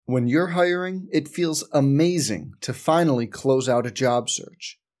When you're hiring, it feels amazing to finally close out a job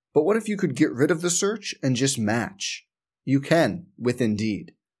search. But what if you could get rid of the search and just match? You can with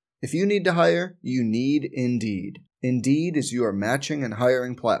Indeed. If you need to hire, you need Indeed. Indeed is your matching and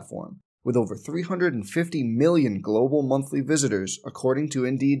hiring platform. With over 350 million global monthly visitors, according to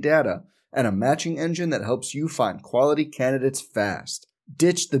Indeed data, and a matching engine that helps you find quality candidates fast.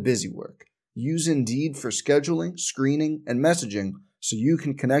 Ditch the busy work. Use Indeed for scheduling, screening, and messaging so you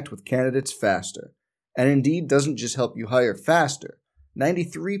can connect with candidates faster. And Indeed doesn't just help you hire faster.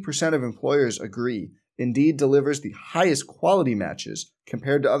 93% of employers agree Indeed delivers the highest quality matches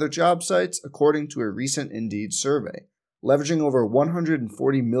compared to other job sites, according to a recent Indeed survey. Leveraging over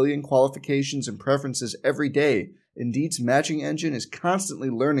 140 million qualifications and preferences every day, Indeed's matching engine is constantly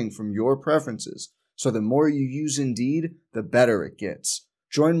learning from your preferences, so the more you use Indeed, the better it gets.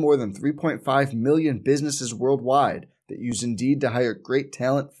 Join more than 3.5 million businesses worldwide that use Indeed to hire great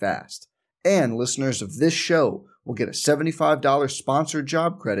talent fast. And listeners of this show will get a $75 sponsored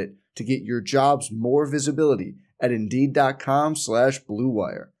job credit to get your jobs more visibility at Indeed.com/Blue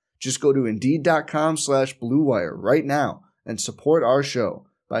Wire. Just go to Indeed.com/Blue Wire right now and support our show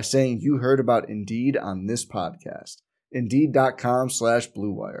by saying you heard about Indeed on this podcast.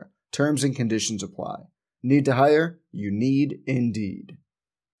 Indeed.com/Blue Wire. Terms and conditions apply. Need to hire? You need Indeed.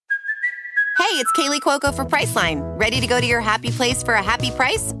 Hey, it's Kaylee Cuoco for Priceline. Ready to go to your happy place for a happy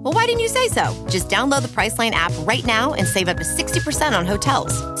price? Well, why didn't you say so? Just download the Priceline app right now and save up to 60% on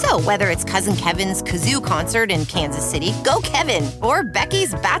hotels. So whether it's Cousin Kevin's Kazoo Concert in Kansas City, go Kevin, or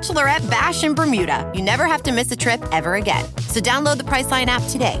Becky's Bachelorette Bash in Bermuda, you never have to miss a trip ever again. So download the Priceline app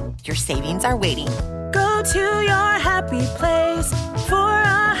today. Your savings are waiting. Go to your happy place for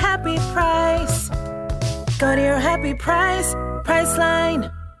a happy price. Go to your happy price,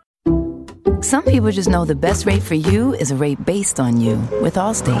 Priceline. Some people just know the best rate for you is a rate based on you with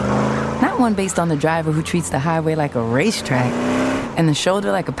Allstate. Not one based on the driver who treats the highway like a racetrack and the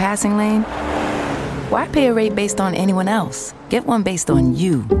shoulder like a passing lane. Why pay a rate based on anyone else? Get one based on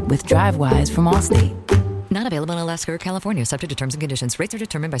you with DriveWise from Allstate. Not available in Alaska or California, subject to terms and conditions. Rates are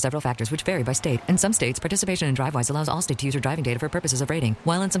determined by several factors, which vary by state. In some states, participation in DriveWise allows Allstate to use your driving data for purposes of rating.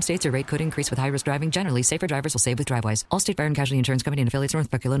 While in some states, your rate could increase with high-risk driving. Generally, safer drivers will save with DriveWise. Allstate Fire and Casualty Insurance Company and affiliates,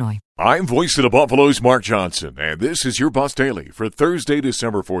 Northbrook, Illinois. I'm voice of the Buffaloes, Mark Johnson, and this is your Buffs Daily for Thursday,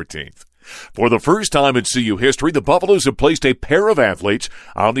 December 14th. For the first time in CU history, the Buffaloes have placed a pair of athletes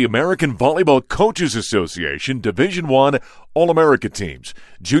on the American Volleyball Coaches Association Division I All-America teams.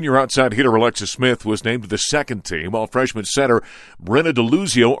 Junior outside hitter Alexis Smith was named to the second team, while freshman center Brenna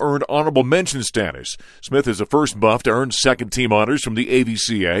DeLuzio earned honorable mention status. Smith is the first Buff to earn second-team honors from the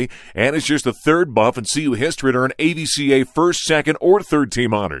AVCA, and is just the third Buff in CU history to earn AVCA first, second, or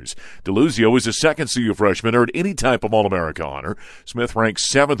third-team honors. DeLuzio is the second CU freshman to earn any type of All-America honor. Smith ranks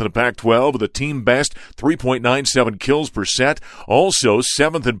 7th in the Pac-12 with a team best 3.97 kills per set. Also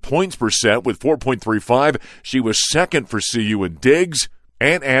 7th in points per set with 4.35. She was second for CU in digs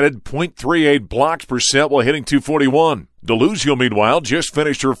and added .38 blocks per set while hitting .241. DeLuzio, meanwhile, just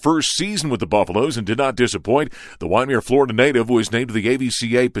finished her first season with the Buffaloes and did not disappoint. The Wyoming, Florida native was named to the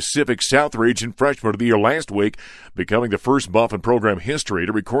AVCA Pacific South Region Freshman of the Year last week, becoming the first Buff in program history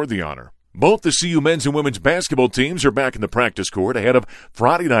to record the honor. Both the CU men's and women's basketball teams are back in the practice court ahead of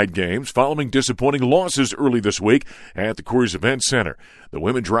Friday night games following disappointing losses early this week at the Coors Event Center. The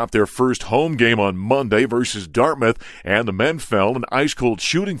women dropped their first home game on Monday versus Dartmouth, and the men fell in ice-cold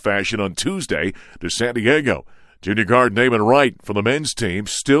shooting fashion on Tuesday to San Diego. Junior guard Naaman Wright from the men's team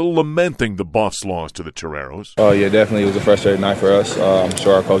still lamenting the Buffs' loss to the Toreros. Yeah, definitely. It was a frustrating night for us. I'm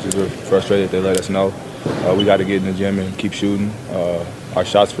sure our coaches were frustrated. They let us know. We got to get in the gym and keep shooting. Our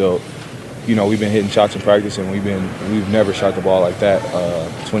shots felt, we've been hitting shots in practice, and we've never shot the ball like that,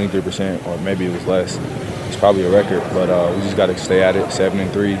 23%, or maybe it was less. It's probably a record, but we just got to stay at it.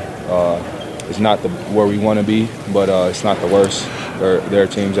 7-3. It's not where we want to be, but it's not the worst. There are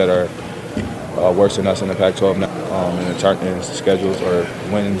teams that are worse than us in the Pac-12 in schedules or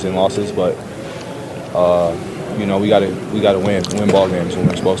wins and losses, but we got to win ball games when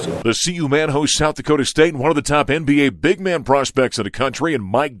we're supposed to. The CU man hosts South Dakota State and one of the top NBA big man prospects in the country, and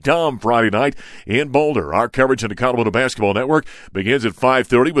Mike Daum Friday night in Boulder. Our coverage on the Colorado Basketball Network begins at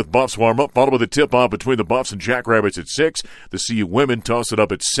 5:30 with Buffs warm-up, followed with a tip-off between the Buffs and Jackrabbits at 6. The CU women toss it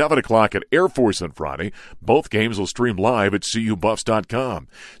up at 7 o'clock at Air Force on Friday. Both games will stream live at CUBuffs.com.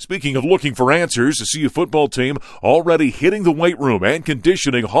 Speaking of looking for answers, the CU football team already hitting the weight room and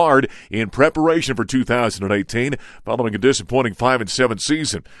conditioning hard in preparation for 2018. 2017 following a disappointing 5-7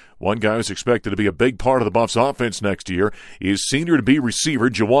 season. One guy who's expected to be a big part of the Buffs' offense next year is senior-to-be receiver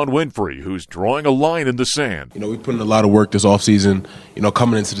Juwann Winfrey, who's drawing a line in the sand. We put in a lot of work this offseason,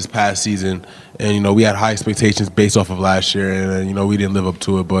 coming into this past season. And, we had high expectations based off of last year, and, we didn't live up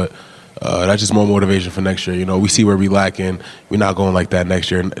to it. But that's just more motivation for next year. We see where we lack, and we're not going like that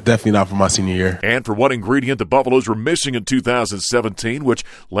next year. Definitely not for my senior year. And for one ingredient the Buffaloes were missing in 2017, which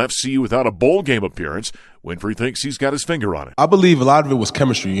left CU without a bowl game appearance, Winfrey thinks he's got his finger on it. I believe a lot of it was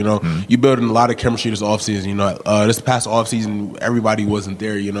chemistry. You building a lot of chemistry this offseason. This past offseason, everybody wasn't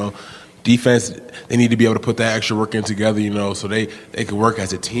there. Defense, they need to be able to put that extra work in together. So they can work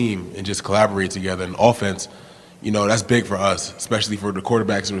as a team and just collaborate together. And offense, that's big for us, especially for the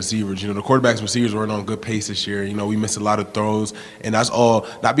quarterbacks and receivers. The quarterbacks and receivers weren't on good pace this year. We missed a lot of throws, and that's all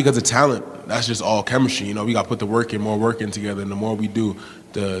not because of talent. That's just all chemistry. We got to put the work in, more work in together, and the more we do,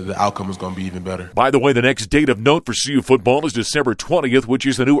 the outcome is going to be even better. By the way, the next date of note for CU football is December 20th, which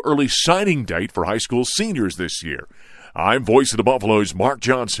is the new early signing date for high school seniors this year. I'm Voice of the Buffaloes, Mark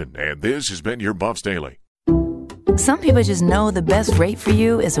Johnson, and this has been your Buffs Daily. Some people just know the best rate for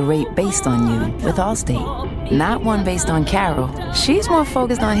you is a rate based on you with Allstate, not one based on Carol. She's more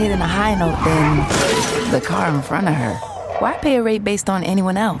focused on hitting a high note than the car in front of her. Why pay a rate based on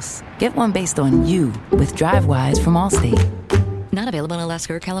anyone else? Get one based on you with DriveWise from Allstate. Not available in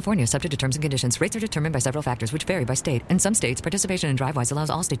Alaska or California, subject to terms and conditions. Rates are determined by several factors, which vary by state. In some states, participation in DriveWise allows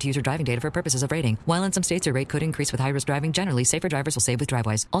Allstate to use your driving data for purposes of rating. While in some states, your rate could increase with high-risk driving. Generally, safer drivers will save with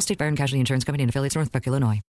DriveWise. Allstate Fire and Casualty Insurance Company and affiliates, Northbrook, Illinois.